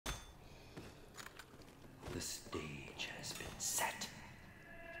The stage has been set.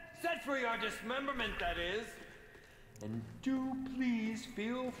 Set for your dismemberment, that is. And do please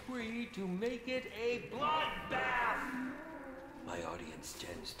feel free to make it a bloodbath. My audience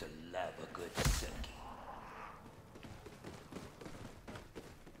tends to love a good sinking.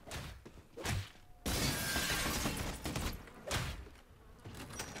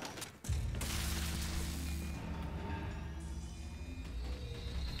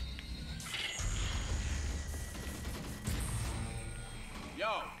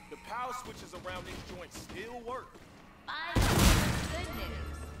 Yo, the power switches around these joints still work. Good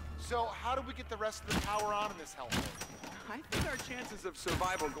news. So, how do we get the rest of the power on in this hellhole? I think our chances of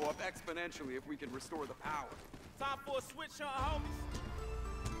survival go up exponentially if we can restore the power. Time for a switch, huh, homies?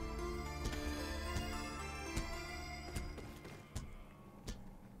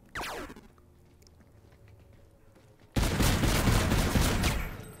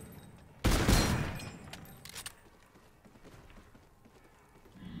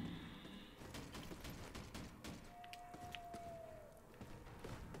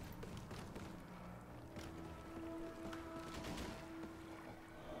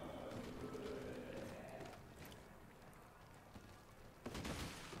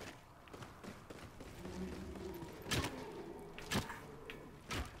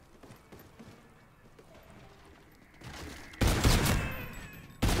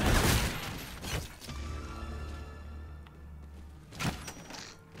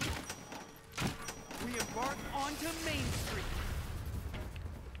 We embark onto Main Street.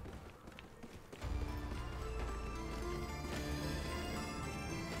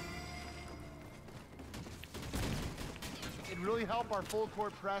 It'd really help our full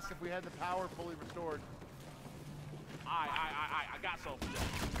court press if we had the power fully restored. I got something for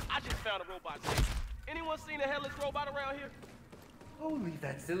you. I just found a robot tape. Anyone seen a headless robot around here? Oh, leave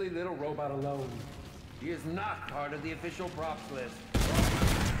that silly little robot alone. He is not part of the official props list.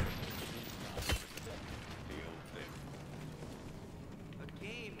 A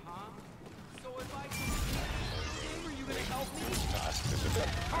game, huh? So if I complete the game, are you gonna help me?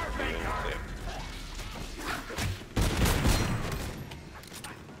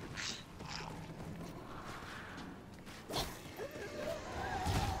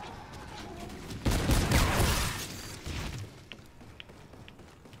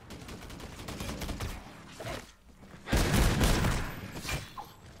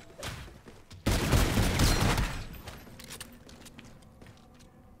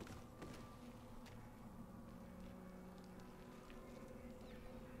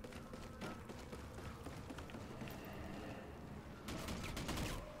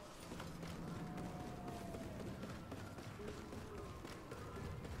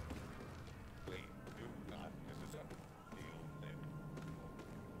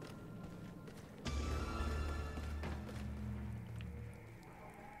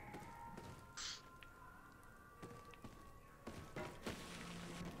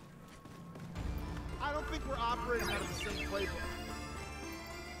 I don't think we're operating out of the same playbook.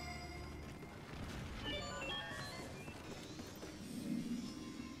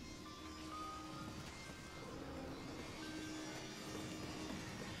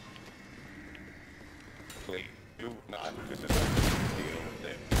 Please do not deal with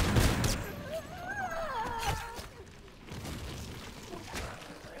them.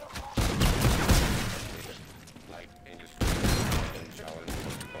 Light industry and challenges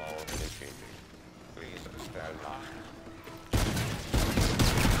involved in changing. Please stand by.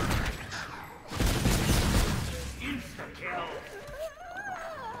 Insta-kill!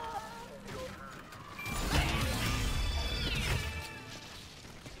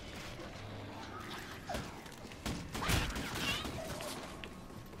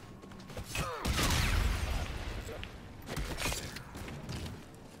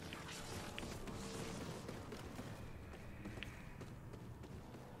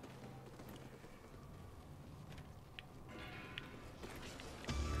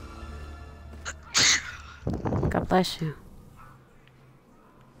 God bless you.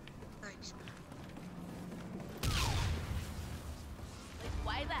 Like,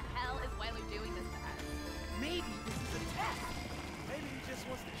 why the hell is Wyler doing this to us? Maybe this is a test. Maybe he just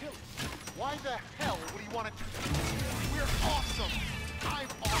wants to kill us. Why the hell would he want to do this? We're awesome! I'm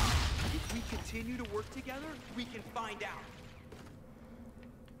awesome! If we continue to work together, we can find out.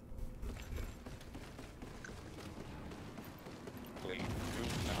 Please do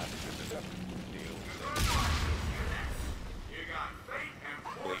not deal with them.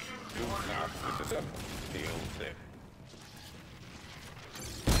 Please do not deal with them.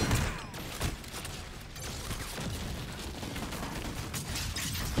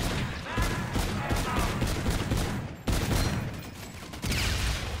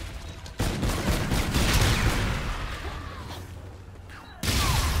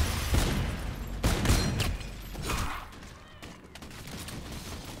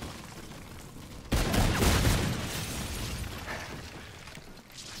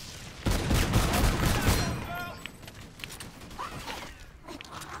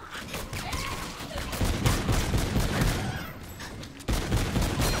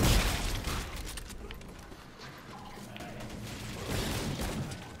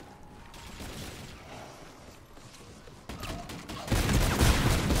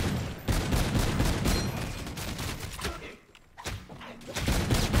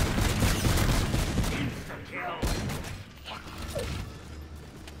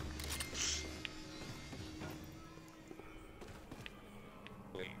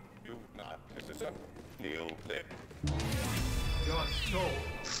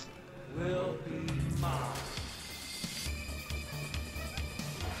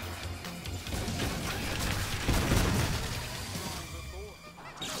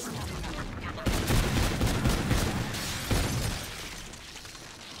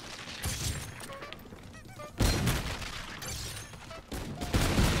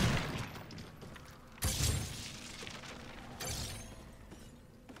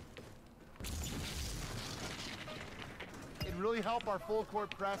 only help our full court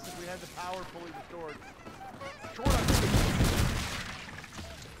press if we had the power fully restored. Short on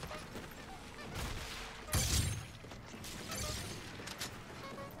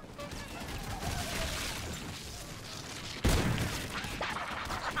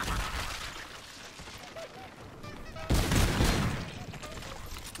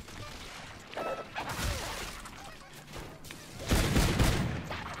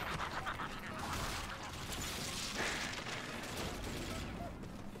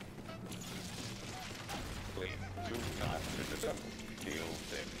Please do not disassemble. Deal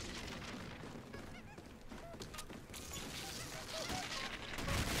them.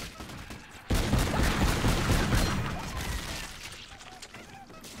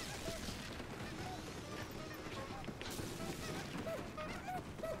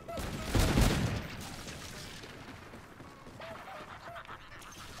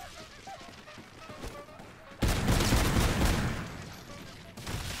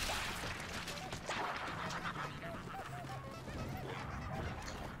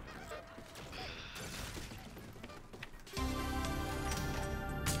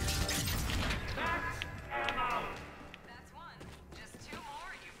 That's one. Just two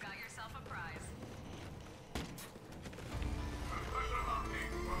more, you've got yourself a prize.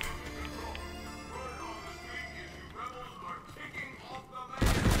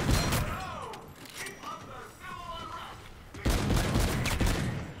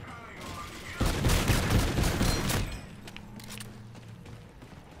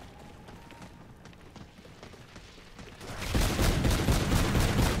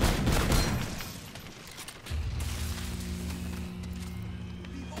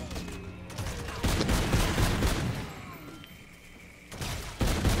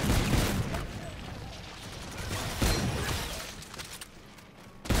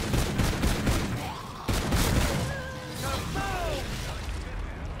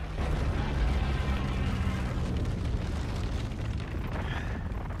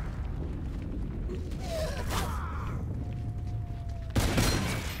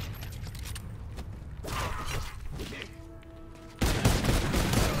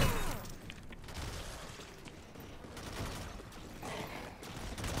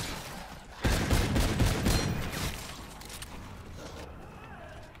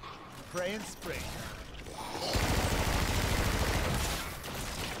 pray and spray.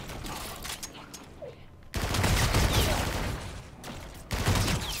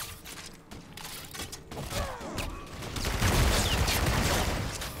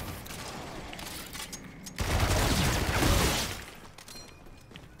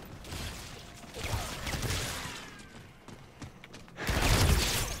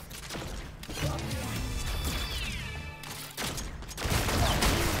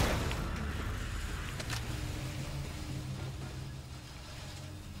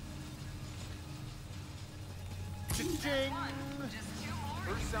 Ding!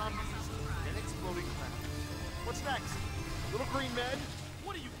 First zombies, then exploding clown. What's next? Little green men?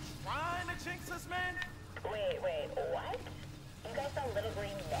 What are you trying to jinx us, man? Wait, what? You guys saw Little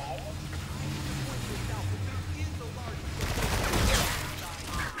Green Men?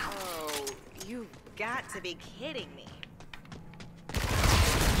 Oh, you've got to be kidding me.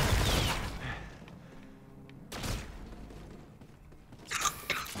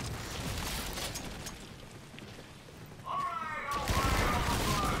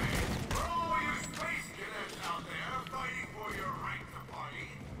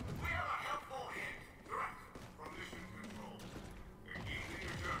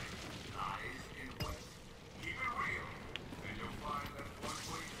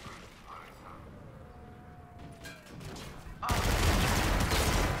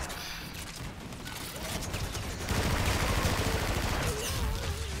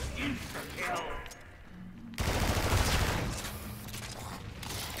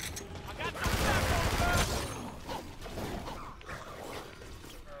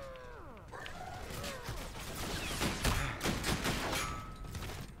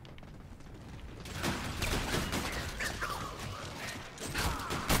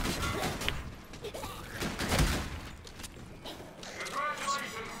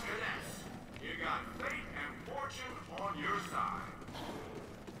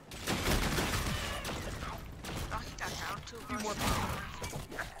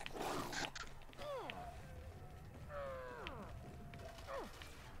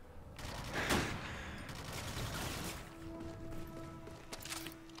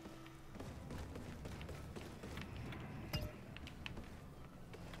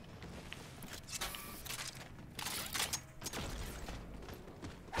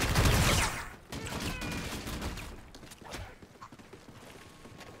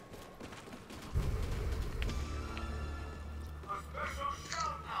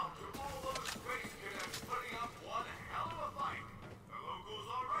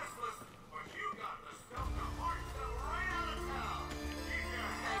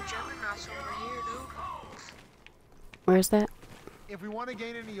 It's over here, dude. Where's that? If we want to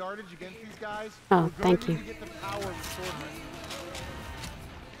gain any yardage against these guys, Oh, we're thank going you. to get the power of the sword ring.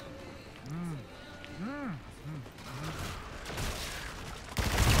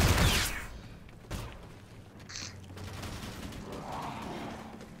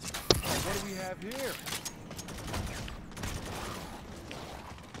 What do we have here?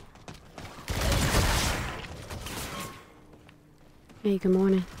 Hey, good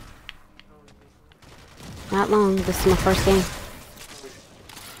morning. Not long. This is my first game.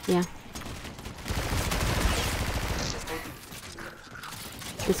 Yeah.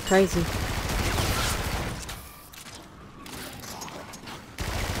 It's crazy.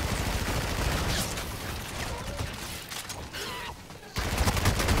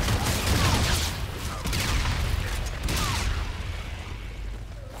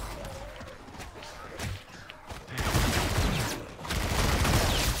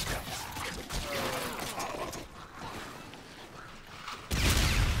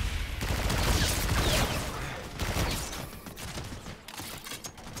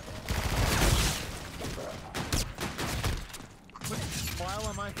 Smile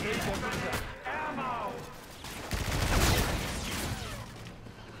on my face every time. Ammo!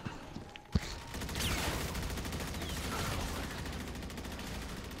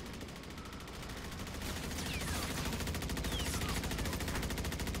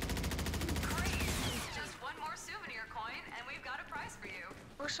 Just one more souvenir coin, and we've got a prize for you.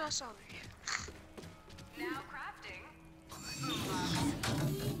 Where's that zombie? Now crafting.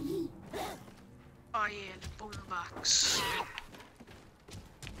 Oh yeah, the boombox.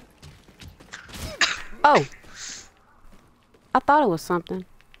 Oh! I thought it was something.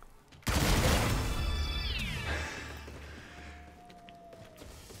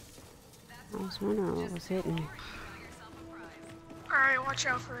 I was wondering what was hitting me. Alright, watch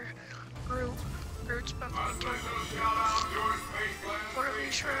out for Groot. Groot's about to be killed. One of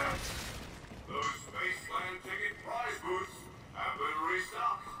these rounds. Those Spaceland ticket prize booths have been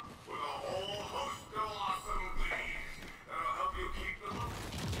restocked with a whole host of awesome goodies that'll help you keep them up.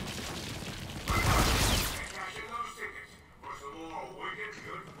 And cash in those tickets for some more wicked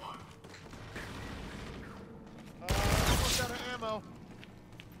good fun. Almost out of ammo.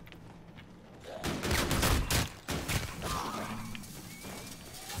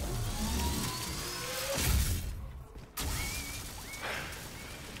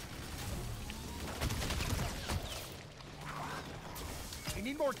 We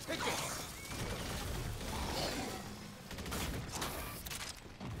need more tickets.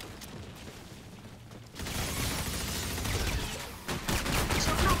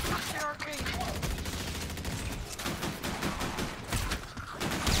 So no, fuck the arcade.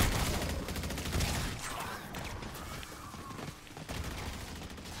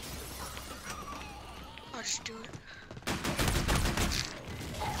 I'll just do it.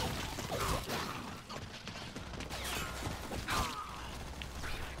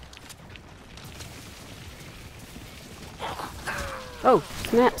 Oh,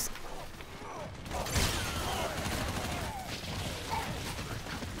 snaps.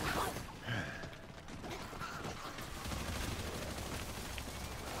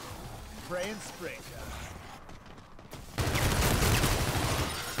 Pray and spring.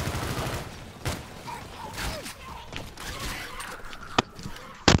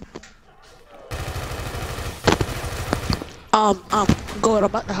 Good. I'm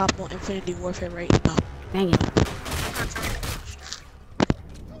about to hop on Infinity Warfare right now. Dang it.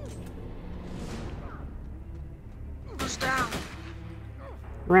 Who's down?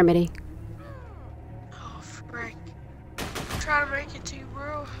 Remedy. Oh, frick. I'm trying to make it to you,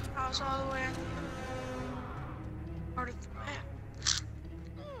 bro. I was all the way at the part of the map.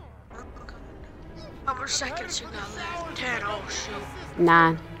 How much seconds you got left? 10. Oh, shoot.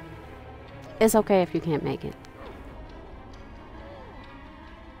 9. It's okay if you can't make it.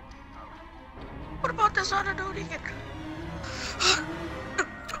 What about this other dude again?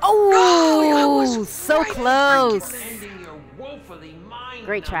 Oh, No, I was so right close. freaking Ending your woefully mind.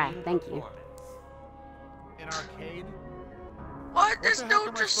 Great try. Thank you. An arcade? What? This the heck am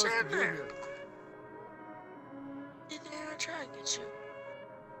dude I just supposed to sat do there. here? Didn't even try to get you.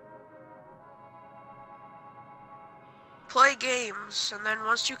 Play games, and then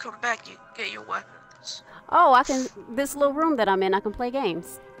once you come back, you get your weapons. Oh, I can. This little room that I'm in, I can play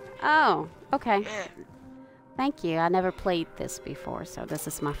games. Oh, okay. Yeah. Thank you. I never played this before, so this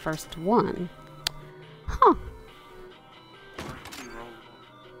is my first one. Huh.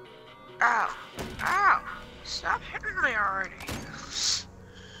 Ow. Ow. Stop hitting me already.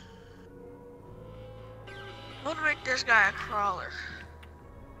 I want to make this guy a crawler.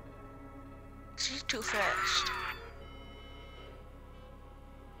 She's too fast.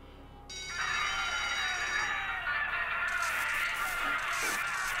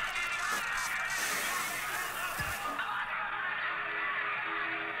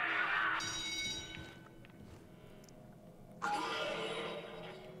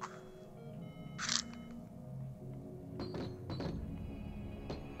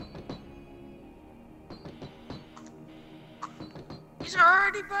 He's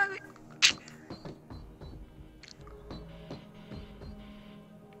already by me.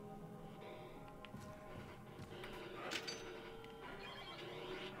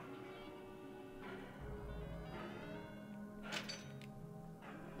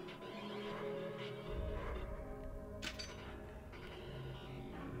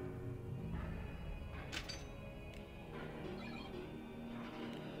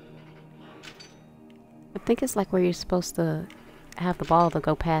 I think it's like where you're supposed to have the ball to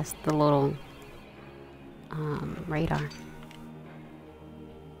go past the little radar.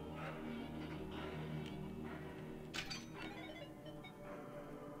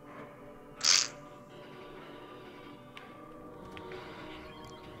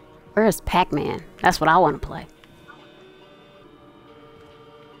 Where's Pac-Man? That's what I want to play.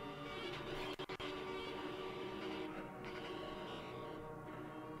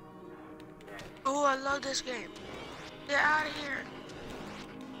 Oh, I love this game. Get out of here.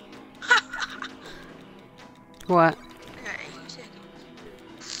 What? I got 80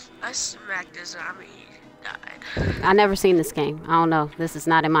 seconds. I smacked a zombie. He died. I never seen this game. I don't know. This is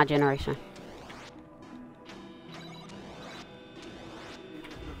not in my generation.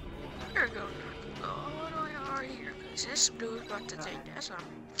 Here we go. Oh, what do I already hear? Cause this dude's about to take that zombie.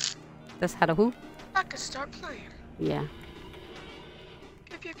 That's how to who? I can start playing. Yeah.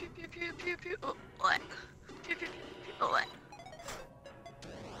 Pew pew pew pew pew pew pew. Oh, what? Pew pew pew pew. Oh, what?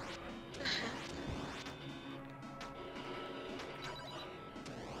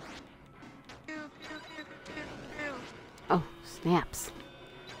 Pew pew pew pew pew. Oh, snaps.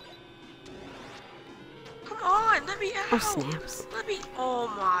 Come on, let me out. Oh, snaps. Let me. Oh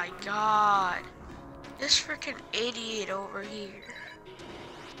my god. This freaking idiot over here.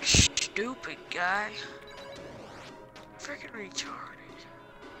 Stupid guy. Freaking retarded.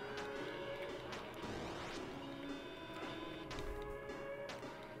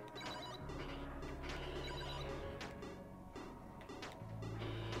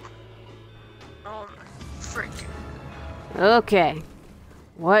 Oh my freaking. Okay.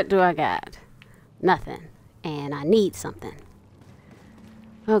 What do I got? Nothing. And I need something.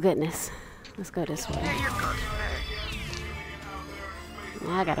 Oh, goodness. Let's go this way. Yeah, you're good.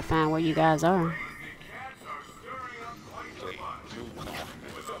 Now I gotta find where you guys are.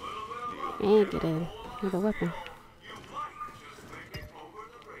 And get another weapon.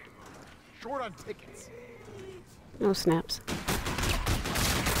 Short on tickets. No snaps.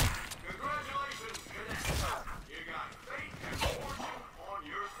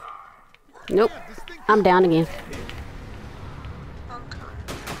 Nope. I'm down again.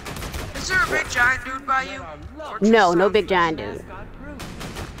 Is there a big giant dude by you? No, no big giant dude.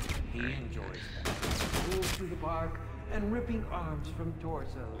 He enjoys pulls through the bark and ripping arms from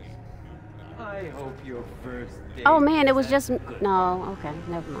torsos. I hope your first day. Oh man, it was just no. Okay,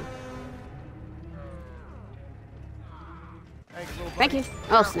 never mind. Thank you.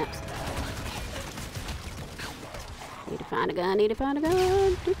 Oh snaps. Need to find a gun. Need to find a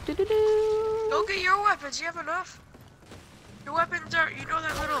gun. Go get your weapons. You have enough. Your weapons are. You know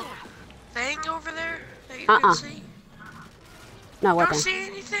that little thing over there that you can see. No You weapon. don't see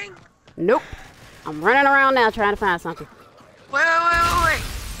anything? Nope. I'm running around now trying to find something. Wait.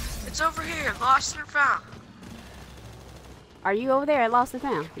 It's over here. Lost and found. Are you over there at Lost and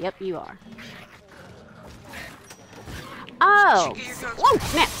Found? Yep, you are. Oh. Whoa,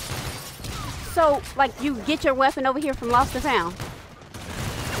 snap. So, like, you get your weapon over here from Lost and Found?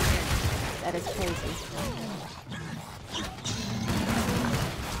 That is crazy.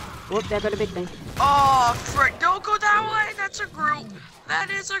 Whoop, there go the big thing. Oh, frick. Don't go that way. That's a group. That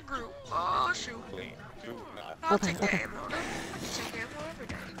is a group. Oh, shoot. I'll take that ammo. I can take ammo every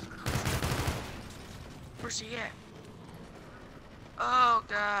day. Where's he at? Oh,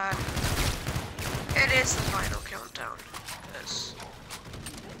 God. It is the final countdown. Yes.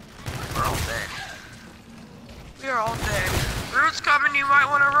 We're all dead. We are all dead. Root's coming. You might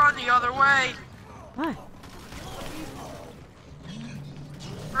want to run the other way. What?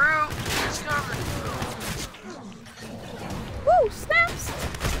 Root is coming. Woo, snaps.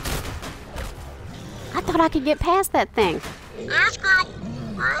 I thought I could get past that thing. There's Groot.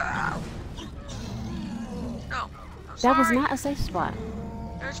 No. That was not a safe spot.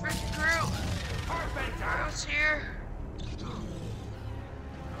 There's freaking Groot. Groot's here.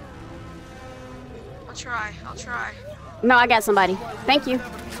 I'll try. I'll try. No, I got somebody. Thank you.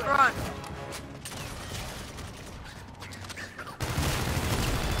 Run.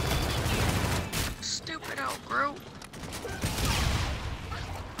 Stupid old Groot.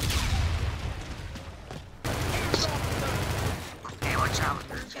 Okay, watch out.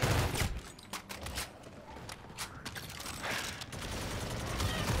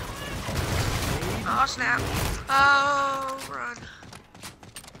 Oh, snap. Oh, run.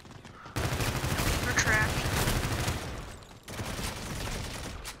 We're trapped.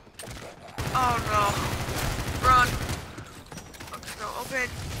 Oh, no. Run. Okay, go open.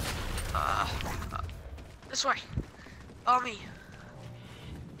 This way. Follow me.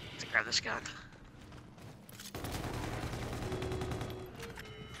 Let's grab this gun.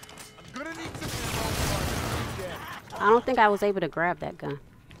 I'm gonna need some ammo. I don't think I was able to grab that gun.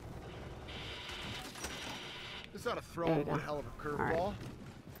 This ought to throw There you him one go. hell of a All right. curveball.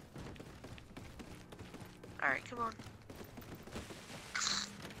 Alright, come on.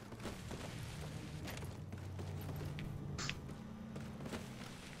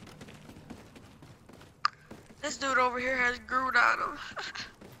 This dude over here has Groot on him.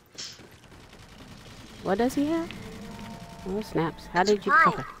 What does he have? Oh, snaps. How did you... Groot.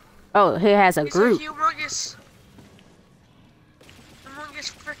 Okay. Oh, he has a He's Groot. a humongous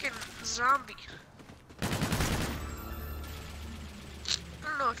freaking zombie. I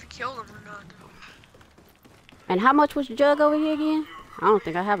don't know if you killed him or not. And how much was Jug over here again? I don't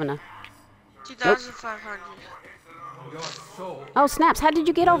think I have enough. 2,500. Oh, snaps. How did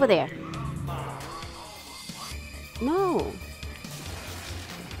you get over there? No.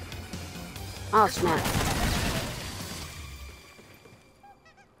 Oh, snap.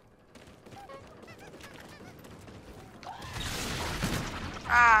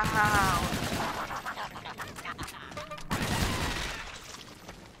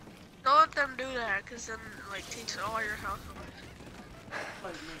 Don't let them do that, because then like takes all your health away.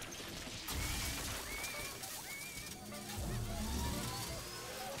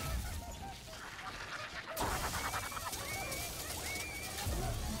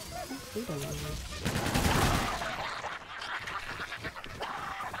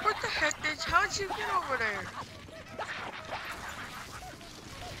 What the heck, bitch? How'd you get over there?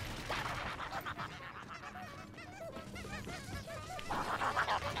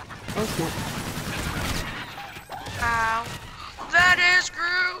 Oh, snap. Ow. That is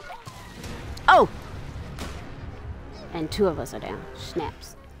Groot! Oh! And two of us are down.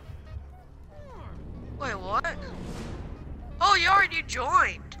 Snaps. Wait, what? Oh, you already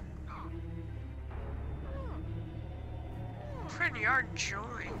joined. Friend, you already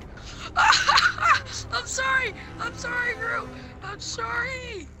joined. I'm sorry. I'm sorry, Groot. I'm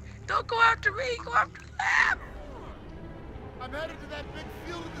sorry. Don't go after me. Go after them. I'm headed to that big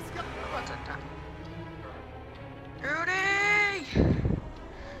field in the sky. What's that? Rudy!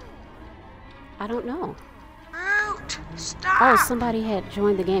 I don't know. Groot! Stop! Oh, somebody had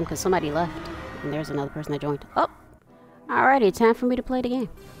joined the game because somebody left. And there's another person that joined. Oh! Alrighty, time for me to play the game.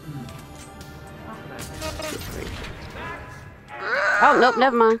 Oh, nope,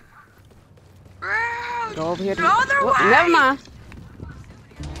 never mind. Groot! Go over here to... No other Oh, way! never mind.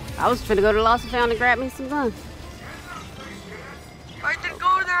 I was finna go to Lost and Found and grab me some guns. Alright, then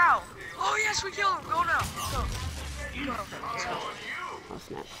go now! Oh, yes, we killed him! Go now! Go. Go. Oh,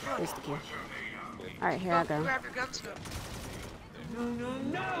 snap. There's the kill. Alright, here I go. Grab your guns. No, no,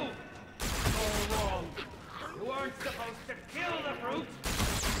 no! All wrong. You aren't supposed to kill the brute.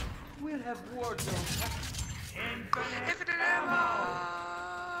 We'll have war zones. Infinite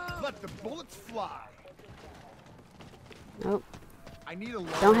ammo! Let the bullets fly. Nope. I need a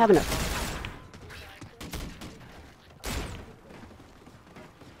Don't have enough.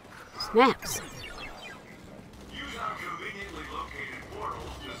 Snaps. Use our conveniently located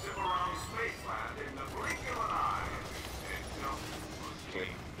portals to zip around Spaceland in the blink of an eye. And don't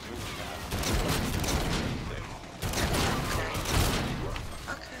escape.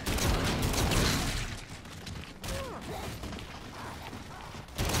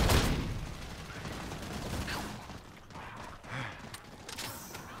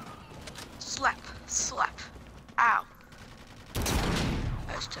 Slap. Slap. Ow.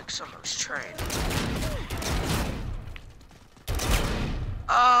 I just took someone's train.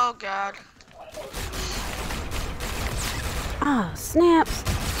 Oh, God. Oh, snaps.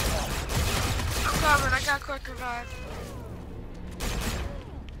 I'm coming. I got quick revive.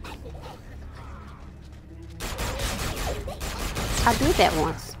 I did that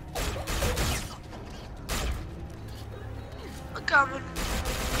once. I'm coming.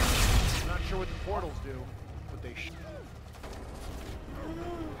 sure what the portals do, but they should.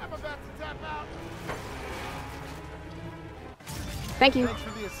 I'm about to tap out. Thank you. Thanks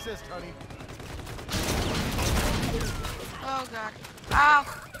for the assist, honey. Oh god. Ow!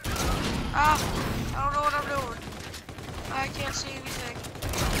 Ow! I don't know what I'm doing. I can't see anything.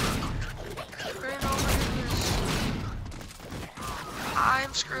 Oh my goodness.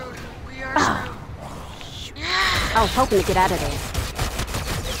 I'm screwed. We are screwed. Yeah! I was hoping to get out of there.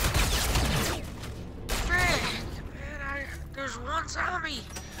 Frick! Man, there's one zombie.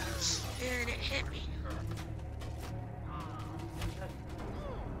 And it hit me.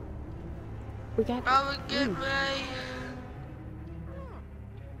 We got. Probably get my.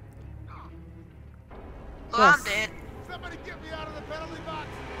 Well, Yes. I'm dead. Somebody get me out of the penalty box.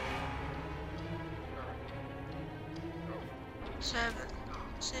 7,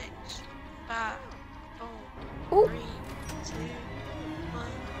 6, 5, 4, Ooh. 3, 2,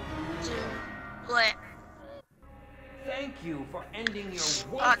 1, 0. Blah. Thank you for ending your I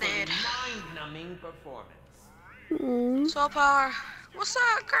woefully did. mind-numbing performance. Soul power. What's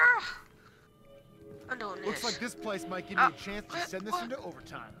up, girl? I'm doing this. Looks like this place might give me a chance to send this into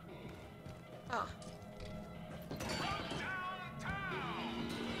overtime. Oh.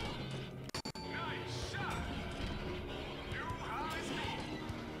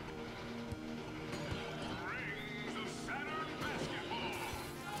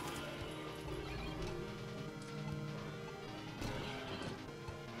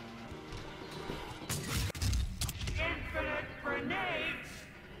 Infinite grenades!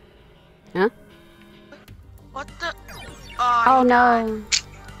 Huh? What the? Oh, Oh you died. no.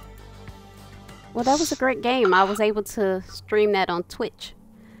 Well, that was a great game. I was able to stream that on Twitch.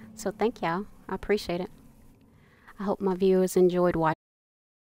 So thank y'all. I appreciate it. I hope my viewers enjoyed watching.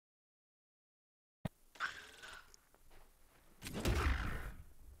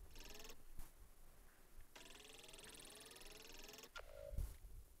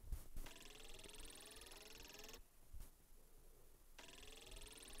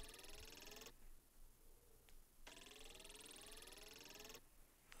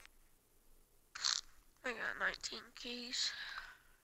 I got 19 keys.